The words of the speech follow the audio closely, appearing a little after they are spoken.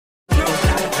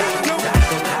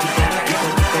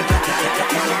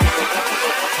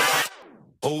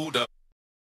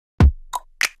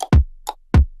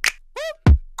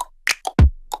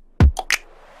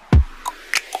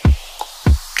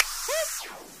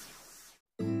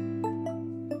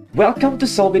Welcome to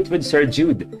Solve It with Sir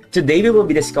Jude. Today we will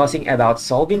be discussing about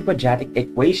solving quadratic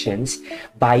equations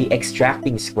by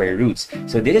extracting square roots.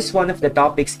 So this is one of the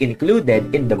topics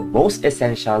included in the most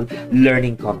essential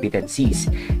learning competencies.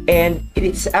 And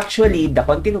it's actually the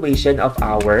continuation of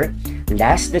our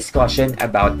last discussion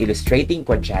about illustrating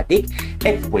quadratic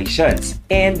equations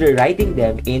and rewriting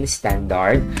them in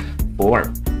standard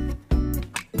form.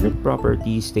 Root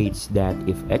property states that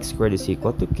if x squared is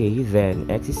equal to k, then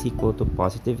x is equal to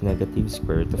positive negative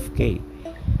square root of k,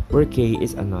 where k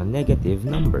is a non-negative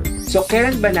number. So,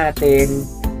 kailan ba natin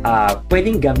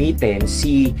pwedeng gamitin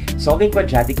si solving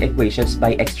quadratic equations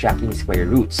by extracting square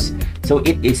roots? So,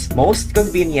 it is most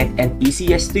convenient and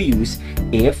easiest to use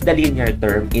if the linear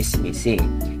term is missing.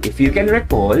 If you can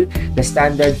recall, the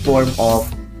standard form of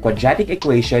quadratic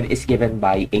equation is given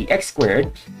by ax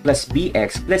squared plus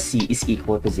bx plus c is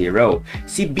equal to 0.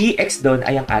 Si bx doon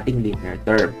ay ang ating linear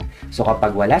term. So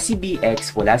kapag wala si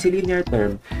bx, wala si linear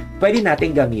term, pwede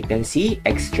natin gamitin si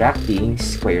extracting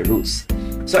square roots.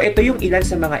 So ito yung ilan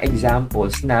sa mga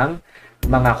examples ng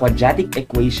mga quadratic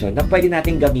equation na pwede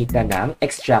natin gamitan ng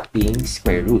extracting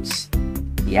square roots.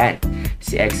 Yan.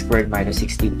 Si x squared minus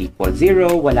 16 equals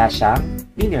 0, wala siyang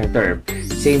linear term.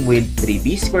 Same with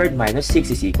 3b squared minus 6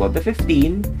 is equal to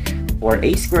 15, or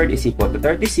a squared is equal to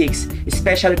 36.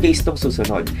 Special case tong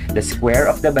susunod. The square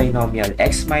of the binomial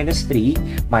x minus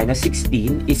 3 minus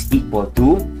 16 is equal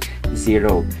to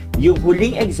 0. Yung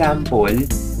huling example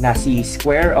na si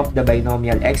square of the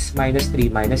binomial x minus 3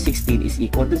 minus 16 is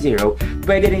equal to 0,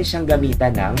 pwede rin siyang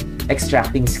gamitan ng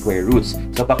extracting square roots.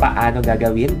 So, papaano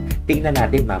gagawin? Tingnan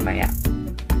natin mamaya.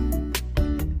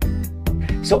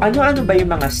 So, ano-ano ba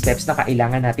yung mga steps na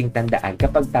kailangan nating tandaan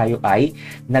kapag tayo ay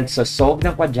nagsosolve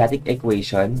ng quadratic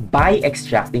equation by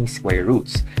extracting square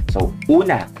roots? So,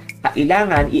 una,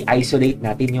 kailangan i-isolate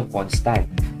natin yung constant.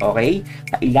 Okay?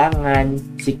 Kailangan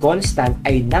si constant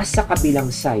ay nasa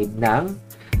kabilang side ng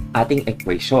ating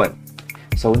equation.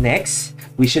 So, next,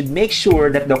 we should make sure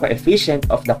that the coefficient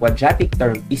of the quadratic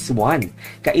term is 1.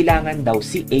 Kailangan daw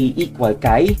si a equal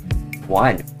kay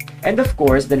 1. And of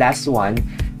course, the last one,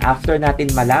 after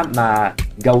natin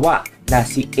magawa na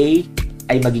si a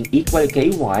ay maging equal kay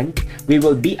 1, we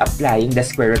will be applying the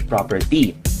square root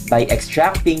property by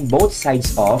extracting both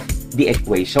sides of the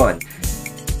equation.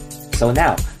 So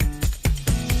now,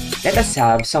 let us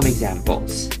have some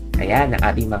examples. Ayan ang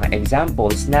ating mga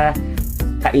examples na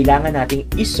kailangan nating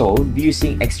isolve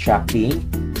using extracting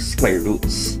square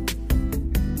roots.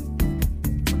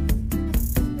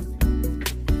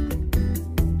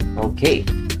 Okay.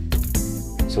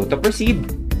 So to proceed,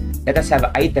 let us have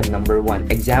item number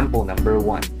 1, example number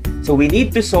 1. So we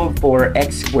need to solve for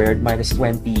x squared minus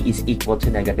 20 is equal to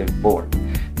negative 4.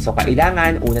 So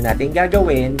kailangan, una natin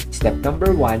gagawin, step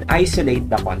number 1, isolate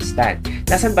the constant.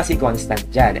 Nasaan ba si constant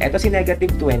dyan? Ito si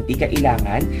negative 20,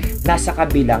 kailangan nasa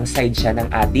kabilang side siya ng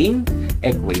ating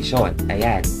equation.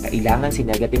 Ayan, kailangan si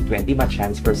negative 20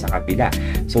 ma-transfer sa kabila.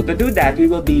 So to do that, we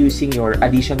will be using your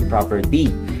addition property.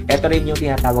 Ito rin yung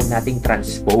tinatawag nating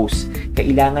transpose.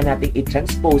 Kailangan nating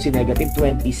i-transpose si negative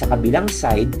 20 sa kabilang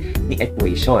side ni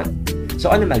equation. So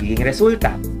ano magiging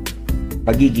resulta?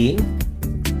 Magiging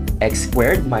x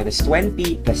squared minus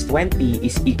 20 plus 20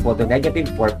 is equal to negative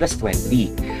 4 plus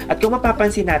 20. At kung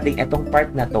mapapansin natin itong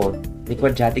part na to ni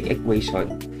quadratic equation,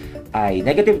 ay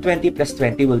negative 20 plus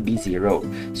 20 will be 0.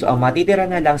 So ang matitira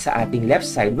na lang sa ating left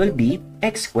side will be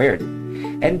x squared.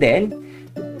 And then,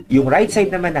 yung right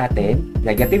side naman natin,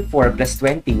 negative 4 plus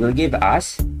 20 will give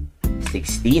us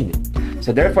 16. So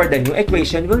therefore, the new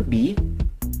equation will be,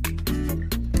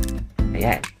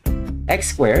 ayan,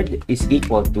 x squared is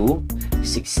equal to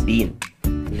 16.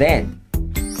 Then,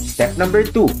 step number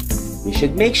 2, we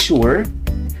should make sure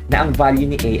na ang value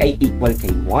ni a ay equal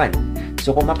kay 1.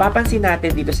 So kung mapapansin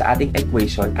natin dito sa ating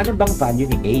equation, ano bang value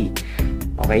ni a?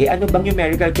 Okay, ano bang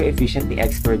numerical coefficient ni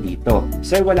x squared dito?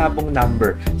 Sir, wala pong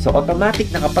number. So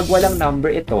automatic na kapag walang number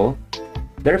ito,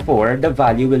 therefore, the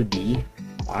value will be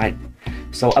 1.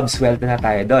 So absuelto na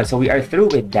tayo doon. So we are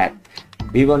through with that.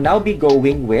 We will now be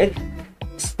going with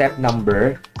step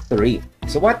number 3.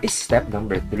 So what is step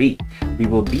number 3? We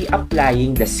will be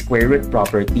applying the square root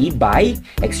property by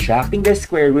extracting the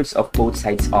square roots of both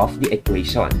sides of the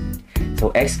equation.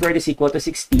 So x squared is equal to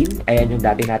 16. Ayan yung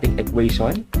dati nating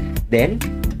equation. Then,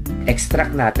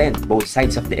 extract natin both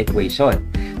sides of the equation.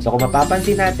 So kung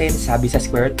mapapansin natin, sabi sa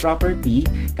square root property,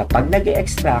 kapag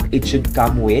nag-extract, it should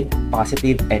come with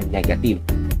positive and negative.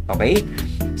 Okay?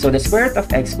 So the square root of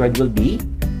x squared will be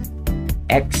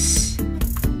x.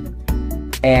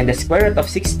 And the square root of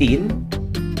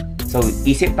 16, so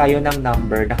isip tayo ng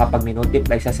number na kapag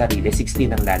minultiply sa sarili,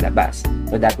 16 ang lalabas.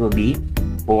 So that will be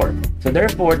 4. So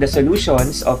therefore, the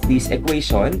solutions of this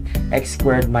equation, x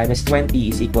squared minus 20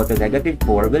 is equal to negative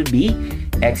 4, will be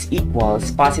x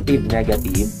equals positive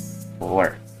negative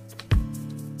 4.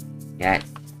 Yan.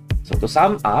 So to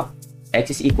sum up,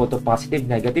 x is equal to positive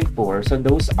negative 4. So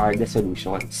those are the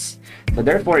solutions. So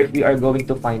therefore, if we are going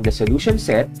to find the solution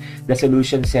set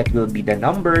will be the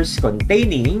numbers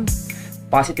containing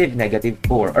positive negative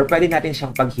 4. Or pwede natin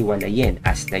siyang paghiwalayin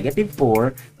as negative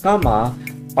 4, comma,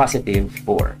 positive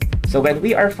 4. So when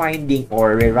we are finding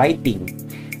or rewriting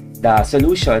the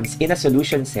solutions in a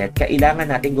solution set,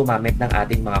 kailangan natin gumamit ng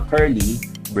ating mga curly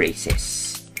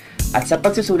braces. At sa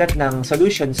pagsusulat ng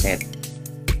solution set,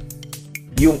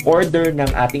 yung order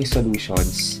ng ating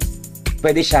solutions,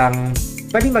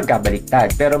 pwedeng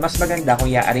magkabaliktad. Pero mas maganda kung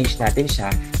i-arrange natin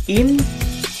siya in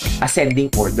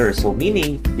ascending order. So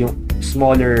meaning, yung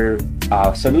smaller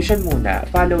solution muna,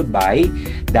 followed by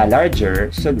the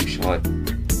larger solution.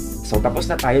 So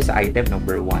tapos na tayo sa item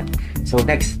number 1. So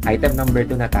next, item number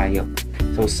 2 na tayo.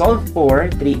 So solve for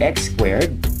 3x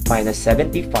squared minus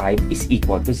 75 is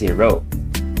equal to 0.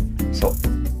 So,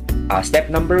 step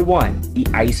number 1,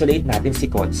 i-isolate natin si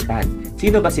constant.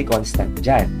 Sino ba si constant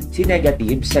dyan? Si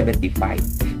negative 75.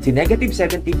 Si negative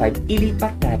 75,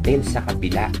 ilipat natin sa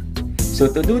kabila. So,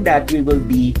 to do that, we will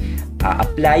be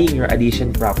applying your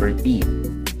addition property.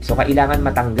 So, kailangan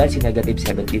matanggal si negative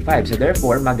 75. So,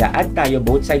 therefore, mag-a-add tayo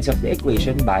both sides of the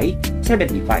equation by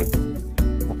 75.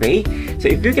 Okay? So,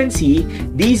 if you can see,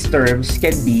 these terms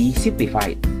can be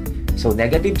simplified. So,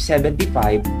 negative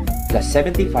 75 plus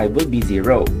 75 will be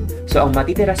 0. So, ang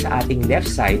matitira sa ating left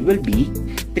side will be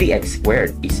 3x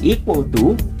squared is equal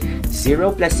to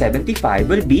 0 plus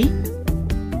 75 will be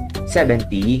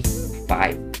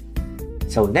 75.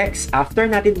 So, next, after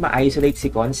natin ma-isolate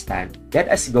si constant, let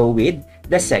us go with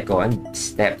the second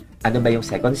step. Ano ba yung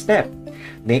second step?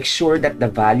 Make sure that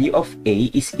the value of a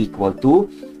is equal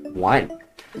to 1.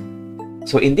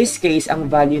 So, in this case, ang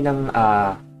value ng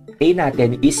a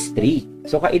natin is 3.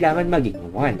 So, kailangan maging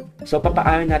 1. So,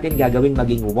 papaano natin gagawin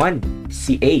maging 1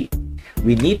 si a?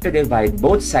 We need to divide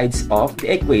both sides of the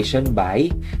equation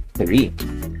by 3.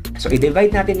 So,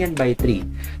 i-divide natin yan by 3.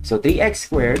 So, 3x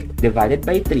squared divided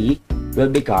by 3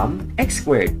 will become x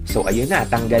squared. So, ayun na,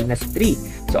 tanggal na si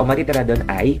 3. So, ang matitira doon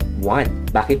ay 1.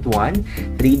 Bakit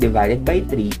 1? 3 divided by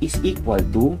 3 is equal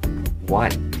to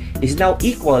 1. Is now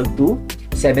equal to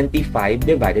 75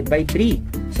 divided by 3.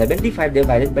 75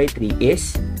 divided by 3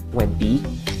 is 25.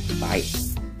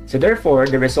 So therefore,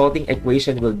 the resulting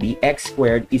equation will be x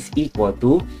squared is equal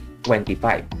to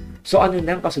 25. So ano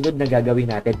nang kasunod na gagawin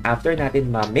natin after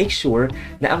natin ma-make sure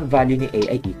na ang value ni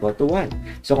a ay equal to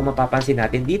 1? So kung mapapansin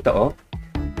natin dito,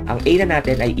 ang a na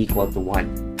natin ay equal to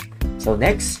 1. So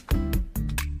next,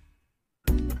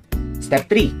 step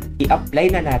 3,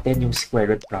 i-apply na natin yung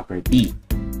square root property.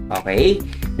 Okay?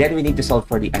 Then we need to solve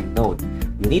for the unknown.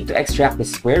 We need to extract the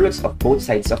square roots of both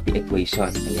sides of the equation.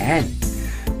 Ayan.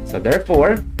 So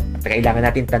therefore, kailangan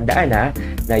natin tandaan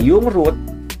na yung root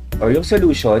or yung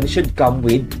solution should come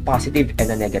with positive and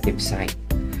a negative sign.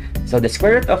 So the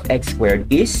square root of x squared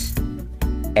is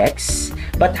x.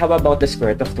 But how about the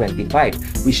square root of 25?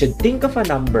 We should think of a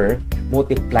number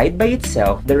multiplied by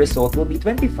itself. The result will be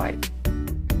 25.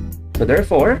 So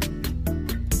therefore,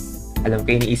 alam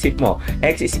ko iniisip mo,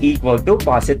 x is equal to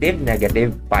positive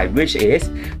negative 5, which is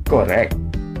correct.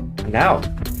 Now,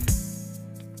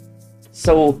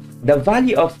 so the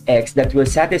value of x that will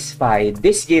satisfy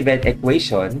this given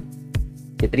equation,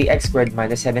 the 3x squared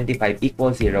minus 75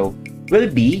 equals 0, will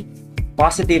be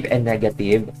positive and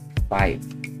negative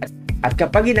 5. At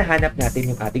kapag hinahanap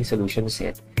natin yung ating solution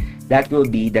set, that will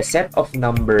be the set of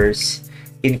numbers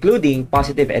including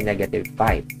positive and negative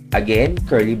 5. Again,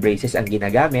 curly braces ang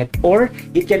ginagamit, or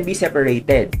it can be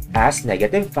separated as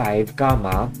negative 5,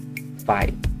 5.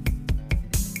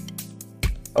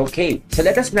 Okay, so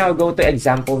let us now go to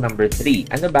example number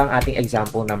 3. Ano ba ang ating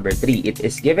example number 3? It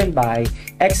is given by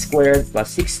x squared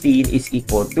plus 16 is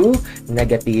equal to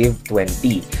negative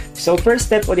 20. So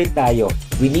first step ulit tayo,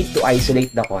 we need to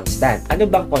isolate the constant. Ano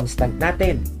bang constant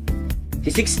natin? Si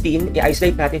 16,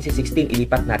 i-isolate natin si 16,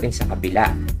 ilipat natin sa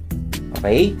kabila.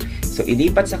 Okay? So,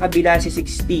 ilipat sa kabila si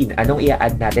 16. Anong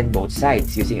i-add natin both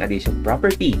sides using addition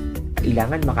property?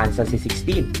 Kailangan makancel si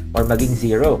 16 or maging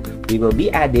 0. We will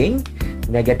be adding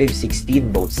negative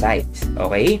 16 both sides.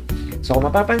 Okay? So, kung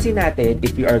mapapansin natin,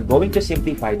 if we are going to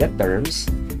simplify the terms,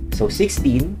 so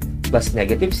 16 plus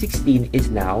negative 16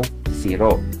 is now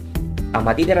 0. Ang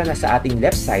matitira na sa ating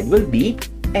left side will be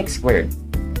x squared.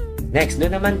 Next,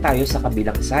 doon naman tayo sa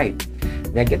kabilang side.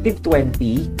 Negative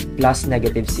 20 plus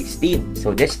negative 16.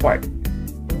 So, this part.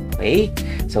 Okay?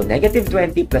 So, negative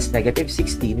 20 plus negative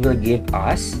 16 will give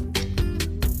us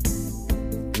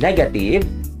negative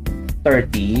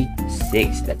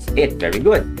 36. That's it. Very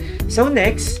good. So,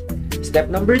 next,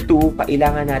 step number 2,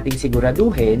 kailangan nating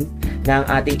siguraduhin na ang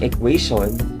ating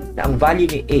equation, na ang value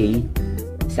ni A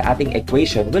sa ating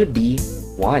equation will be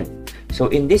 1. So,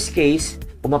 in this case,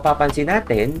 kung mapapansin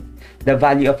natin, the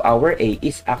value of our A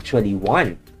is actually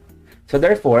 1. So,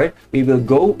 therefore, we will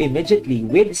go immediately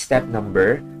with step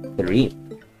number 3.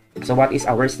 So, what is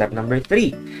our step number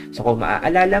 3? So, kung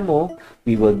maaalala mo,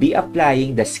 we will be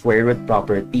applying the square root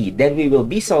property. Then, we will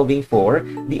be solving for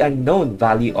the unknown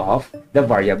value of the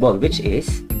variable, which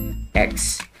is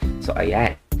x. So,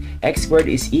 ayan. X squared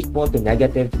is equal to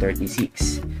negative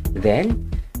 36.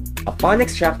 Then, upon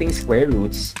extracting square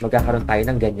roots, magkakaroon tayo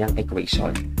ng ganyang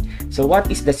equation. So, what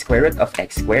is the square root of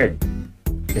x squared?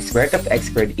 The square root of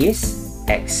x squared is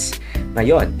x.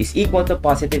 Ngayon, is equal to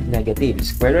positive negative,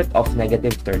 square root of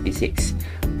negative 36.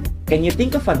 Can you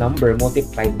think of a number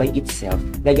multiplied by itself?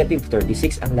 Negative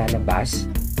 36 ang lalabas?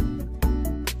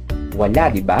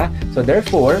 Wala, di ba? So,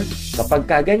 therefore, kapag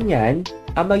kaganyan,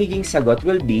 ang magiging sagot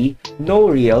will be no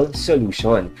real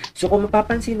solution. So, kung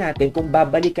mapapansin natin, kung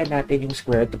babalikan natin yung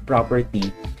square root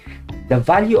property, the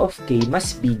value of k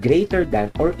must be greater than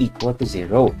or equal to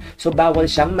 0. So, bawal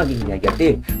siyang maging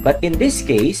negative. But in this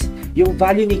case, yung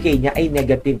value ni k niya ay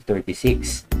negative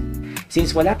 36.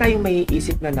 Since wala tayong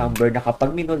maiisip na number na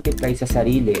kapag minultiply sa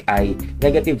sarili ay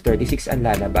negative 36 ang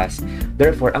lalabas,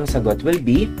 therefore, ang sagot will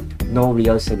be no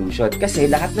real solution. Kasi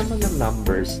lahat naman ng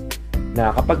numbers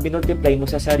na kapag minultiply mo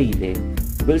sa sarili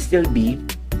will still be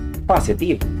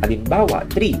positive. Halimbawa,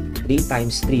 3. 3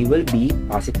 times 3 will be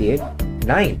positive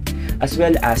 9. As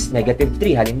well as negative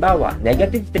 3. Halimbawa,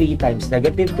 negative 3 times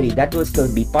negative 3, that will still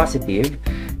be positive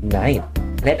 9.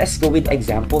 Let us go with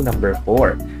example number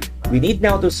 4. We need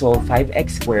now to solve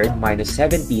 5x squared minus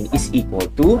 17 is equal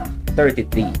to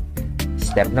 33.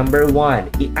 Step number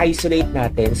 1, i-isolate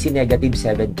natin si negative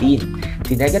 17.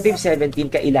 Si negative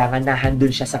 17, kailangan na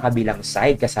handun siya sa kabilang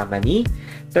side kasama ni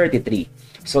 33.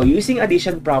 So, using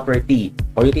addition property,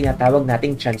 o yung tinatawag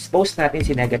nating transpose natin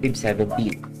si negative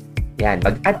 17. Yan,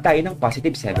 mag-add tayo ng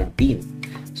positive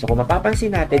 17. So, kung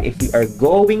mapapansin natin, if we are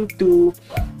going to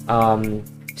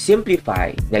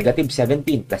simplify negative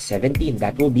 17 plus 17,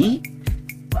 that will be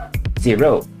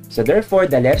 0. So, therefore,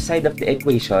 the left side of the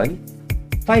equation,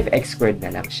 5x squared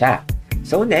na lang siya.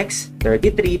 So, next,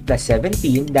 33 plus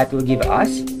 17, that will give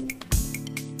us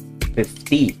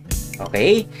 50.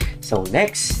 Okay? So,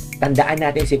 next, tandaan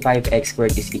natin si 5x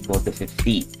squared is equal to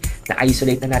 50.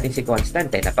 Na-isolate na natin si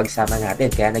constant, napagsama natin,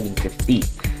 kaya naging 50.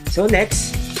 So,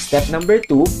 next, step number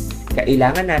 2,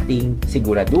 kailangan nating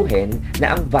siguraduhin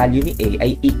na ang value ni A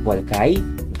ay equal kay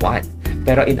 1.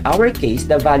 Pero in our case,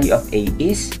 the value of A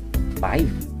is 5.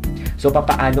 So,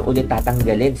 papaano ulit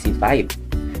tatanggalin si 5?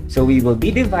 So, we will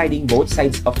be dividing both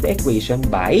sides of the equation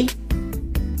by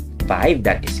 5.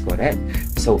 That is correct.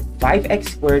 So,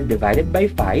 5x squared divided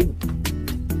by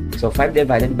 5. So, 5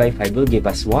 divided by 5 will give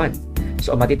us 1.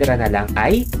 So, ang matitira na lang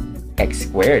ay x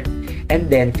squared. And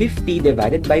then, 50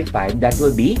 divided by 5, that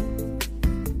will be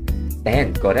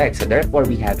 10. Correct. So, therefore,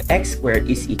 we have x squared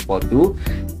is equal to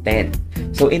 10.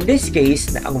 So, in this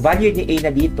case, na ang value ni A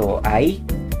na dito ay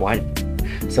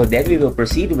 1. So, then we will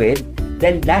proceed with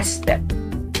the last step.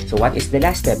 So, what is the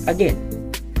last step? Again,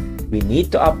 we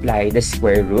need to apply the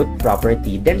square root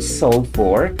property, then solve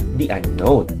for the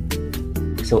unknown.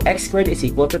 So, x squared is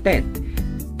equal to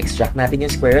 10. Extract natin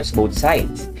yung square roots both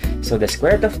sides. So, the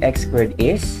square root of x squared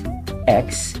is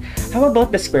x. How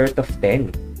about the square root of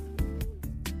 10?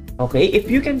 Okay, if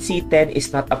you can see, 10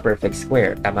 is not a perfect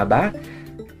square. Tama ba?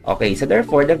 Okay, so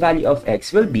therefore, the value of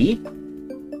x will be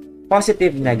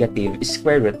positive negative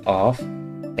square root of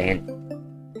 10.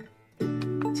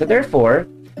 So therefore,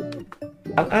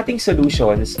 ang ating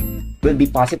solutions will be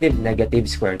positive negative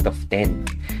square root of 10.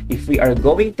 If we are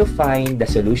going to find the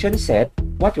solution set,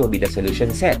 what will be the solution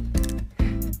set?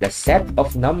 The set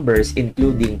of numbers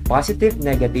including positive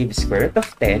negative square root of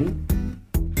 10,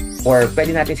 or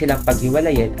pwede natin silang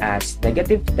paghiwalayin as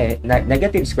negative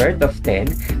square root of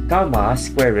 10, comma,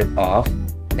 square root of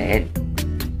 10.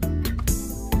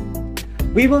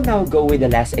 We will now go with the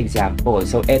last example.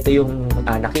 So, ito yung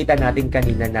nakita natin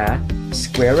kanina na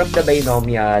square of the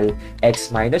binomial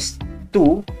x minus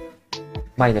 2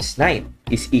 minus 9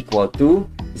 is equal to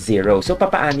 0. So,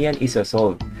 papaano yan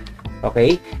isosolve?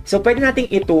 Okay? So, pwede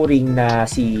nating ituring na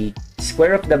si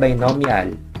square of the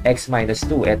binomial x minus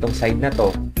 2, etong side na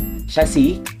to, siya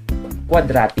si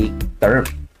quadratic term.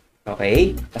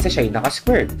 Okay? Kasi siya yung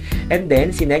naka-squared. And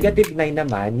then, si negative 9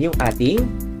 naman yung ating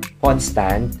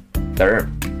constant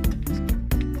term.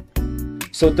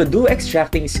 So to do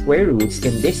extracting square roots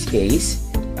in this case,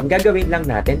 ang gagawin lang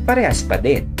natin parehas pa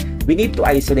din. We need to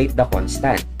isolate the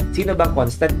constant. Sino bang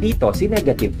constant dito? Si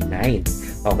negative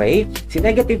 9. Okay? Si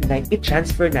negative 9,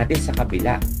 i-transfer natin sa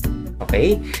kabila.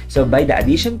 Okay? So by the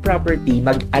addition property,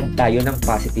 mag-add tayo ng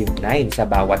positive 9 sa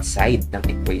bawat side ng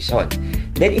equation.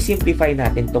 Then i-simplify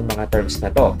natin tong mga terms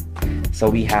na to. So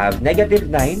we have negative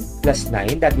 9 plus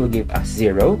 9, that will give us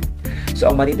 0. So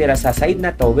ang matitira sa side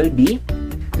na to will be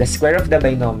the square of the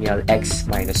binomial x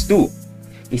minus 2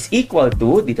 is equal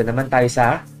to, dito naman tayo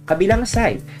sa kabilang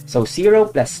side. So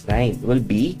 0 plus 9 will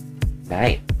be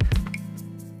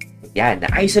 9. Yan,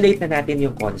 na-isolate na natin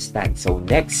yung constant. So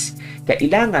next,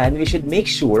 kailangan we should make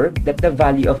sure that the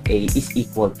value of a is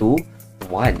equal to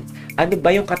 1. Ano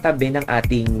ba yung katabi ng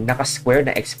ating nakasquare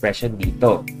na expression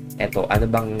dito? Eto, ano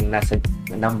bang nasa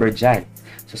number dyan?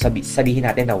 So sabihin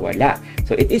natin na wala.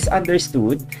 So it is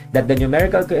understood that the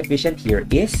numerical coefficient here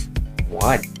is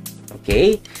 1.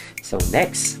 Okay? So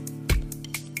next,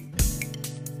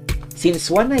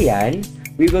 since 1 na yan,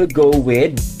 we will go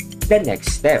with the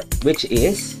next step, which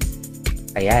is,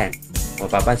 ayan,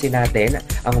 mapapansin natin,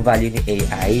 ang value ni a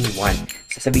ay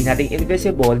 1. Sasabihin natin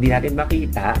invisible, di natin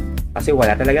makita, kasi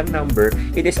wala talagang number,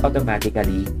 it is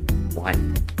automatically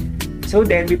 1. So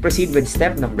then, we proceed with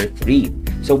step number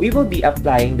 3. So we will be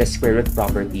applying the square root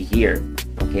property here.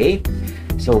 Okay?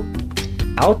 So,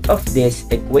 out of this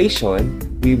equation,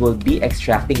 we will be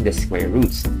extracting the square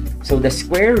roots. So the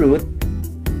square root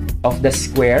of the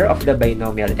square of the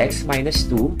binomial x minus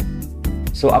 2,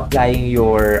 so applying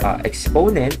your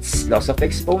exponents, laws of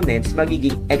exponents,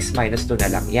 magiging x minus 2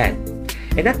 na lang yan.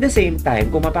 And at the same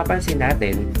time, kung mapapansin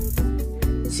natin,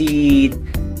 si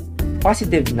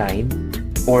positive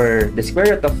 9 or the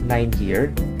square root of 9 here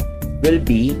will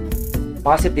be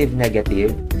positive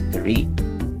negative 3.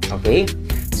 Okay?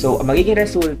 So, ang magiging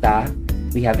resulta,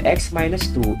 we have x minus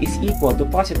 2 is equal to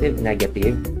positive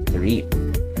negative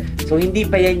 3. So, hindi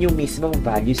pa yan yung mismong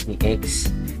values ni x.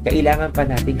 Kailangan pa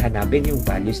nating hanapin yung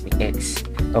values ni x.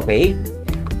 Okay?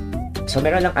 So,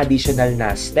 meron lang additional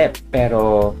na step,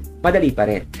 pero madali pa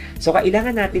rin. So,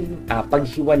 kailangan natin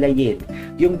paghiwalayin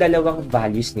yung dalawang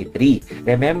values ni 3.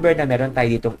 Remember na meron tayo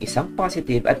ditong isang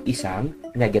positive at isang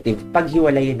negative.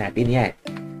 Paghiwalayin natin yan.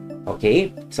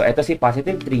 Okay? So, ito si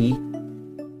positive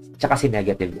 3, tsaka si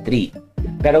negative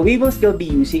 3. Pero we will still be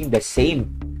using the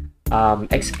same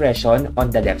expression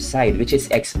on the left side, which is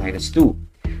x minus 2.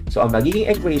 So, ang magiging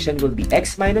equation will be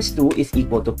x minus 2 is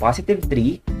equal to positive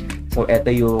 3. So, ito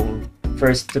yung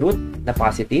first root na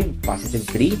positive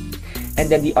 3. And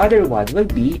then the other one will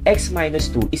be x minus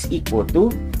 2 is equal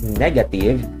to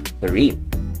negative 3.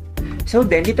 So,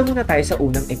 then, dito muna tayo sa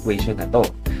unang equation na to.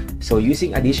 So,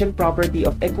 using addition property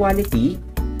of equality,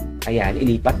 ayan,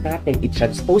 ilipat natin,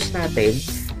 i-transpose natin,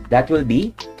 that will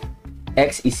be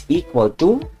x is equal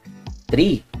to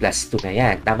 3 plus 2 na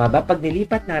yan. Tama ba? Pag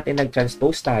nilipat natin,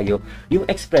 nag-transpose tayo, yung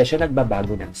expression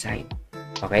nagbabago ng sign.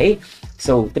 Okay?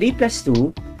 So, 3 plus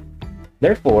 2,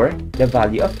 therefore, the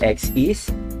value of x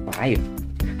is 5.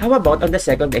 How about on the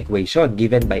second equation,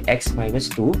 given by x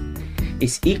minus 2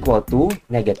 is equal to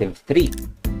negative 3.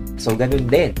 So, ganun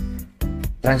din.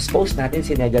 Transpose natin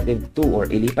si negative 2 or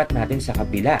ilipat natin sa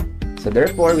kabila. So,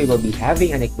 therefore, we will be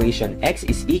having an equation x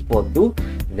is equal to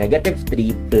negative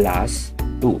 3 plus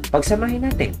 2. Pagsamahin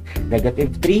natin,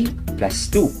 negative 3 plus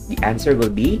 2. The answer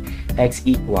will be x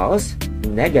equals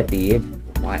negative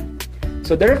 1.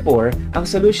 So, therefore, ang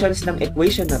solutions ng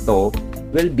equation na to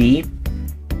will be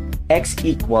x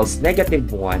equals negative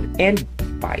 1 and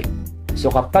 5. So,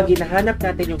 kapag hinahanap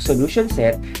natin yung solution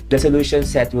set, the solution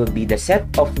set will be the set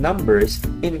of numbers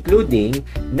including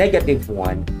negative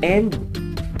 1 and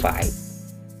 5.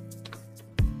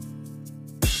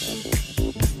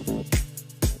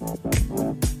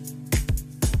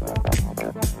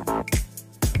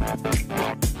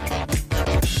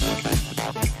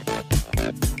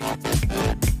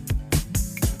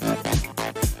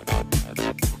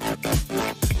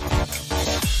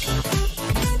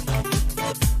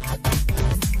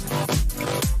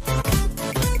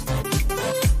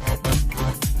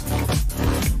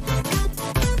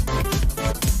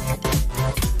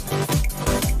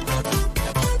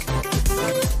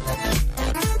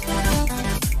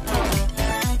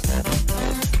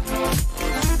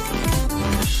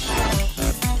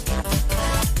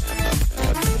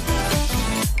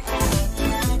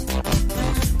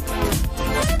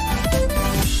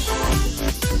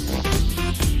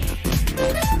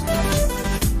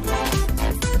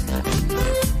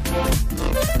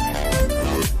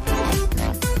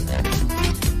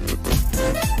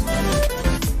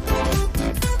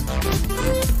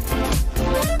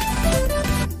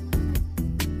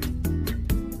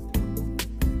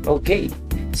 Okay,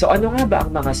 so ano nga ba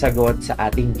ang mga sagot sa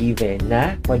ating given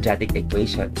na quadratic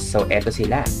equations? So, eto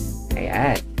sila.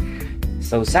 Ayan.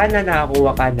 So, sana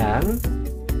nakuha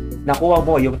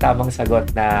mo yung tamang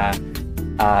sagot na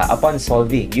upon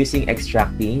solving using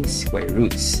extracting square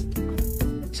roots.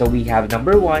 So, we have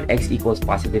number 1, x equals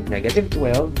positive negative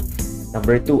 12.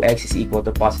 Number 2, x is equal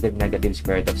to positive negative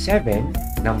square root of 7.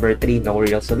 Number 3, no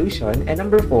real solution. And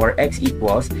number 4, x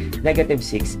equals negative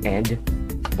 6 and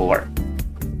 4.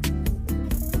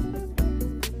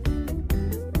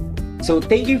 So,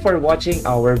 thank you for watching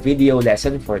our video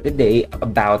lesson for today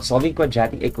about solving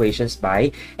quadratic equations by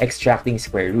extracting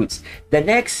square roots. The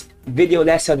next video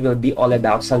lesson will be all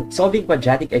about solving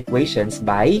quadratic equations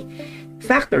by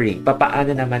factoring.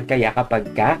 Papaano naman kaya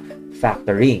kapag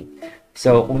factoring?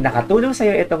 So, kung nakatulong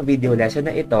sa'yo itong video lesson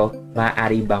na ito,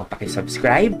 maaari bang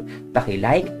pakisubscribe,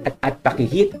 pakilike, at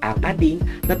pakihit ang ating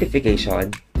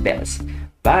notification bells.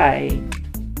 Bye!